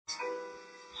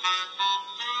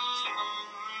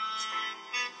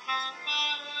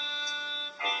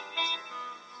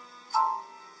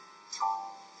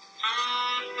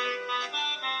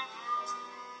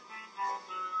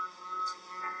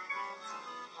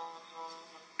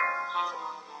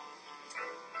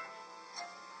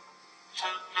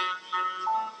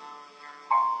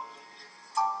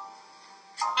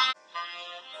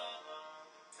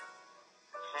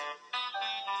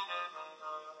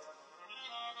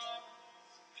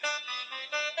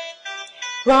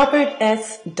Robert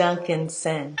S.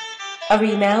 Duncanson, a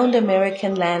renowned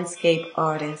American landscape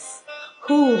artist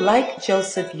who, like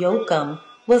Joseph Yoakum,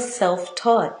 was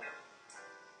self-taught.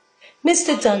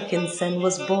 Mr. Duncanson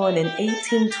was born in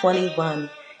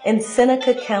 1821 in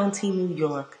Seneca County, New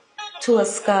York, to a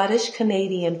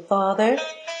Scottish-Canadian father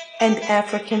and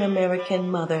African-American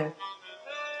mother.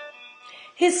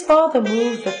 His father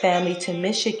moved the family to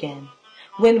Michigan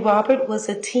when Robert was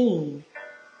a teen.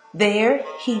 There,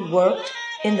 he worked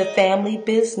in the family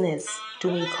business,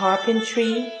 doing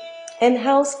carpentry and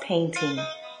house painting.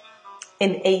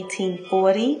 In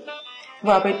 1840,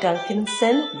 Robert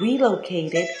Duncanson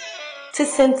relocated to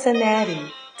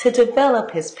Cincinnati to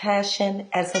develop his passion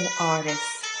as an artist.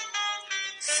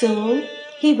 Soon,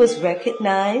 he was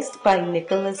recognized by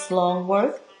Nicholas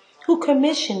Longworth, who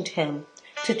commissioned him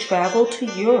to travel to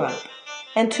Europe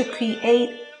and to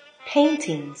create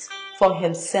paintings for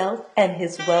himself and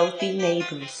his wealthy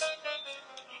neighbors.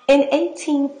 In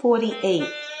 1848,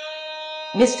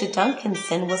 Mr.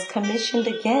 Duncanson was commissioned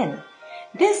again,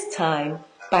 this time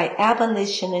by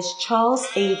abolitionist Charles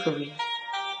Avery,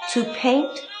 to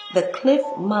paint the Cliff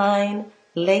Mine,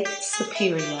 Lake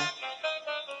Superior.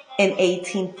 In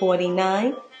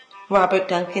 1849, Robert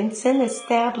Duncanson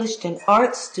established an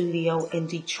art studio in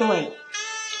Detroit.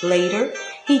 Later,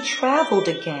 he traveled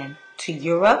again to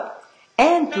Europe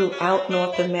and throughout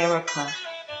North America,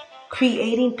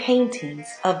 creating paintings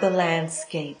of the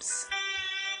landscapes.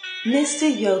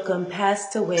 Mr. Yoakum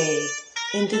passed away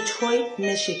in Detroit,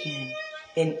 Michigan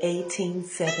in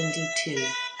 1872.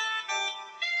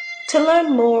 To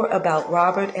learn more about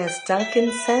Robert S.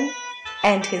 Duncanson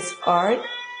and his art,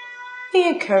 we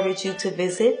encourage you to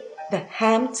visit the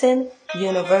Hampton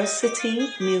University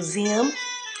Museum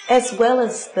as well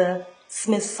as the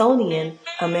Smithsonian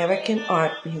American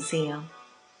Art Museum.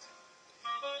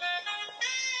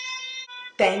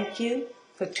 Thank you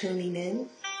for tuning in,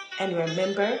 and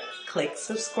remember, click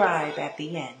subscribe at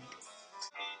the end.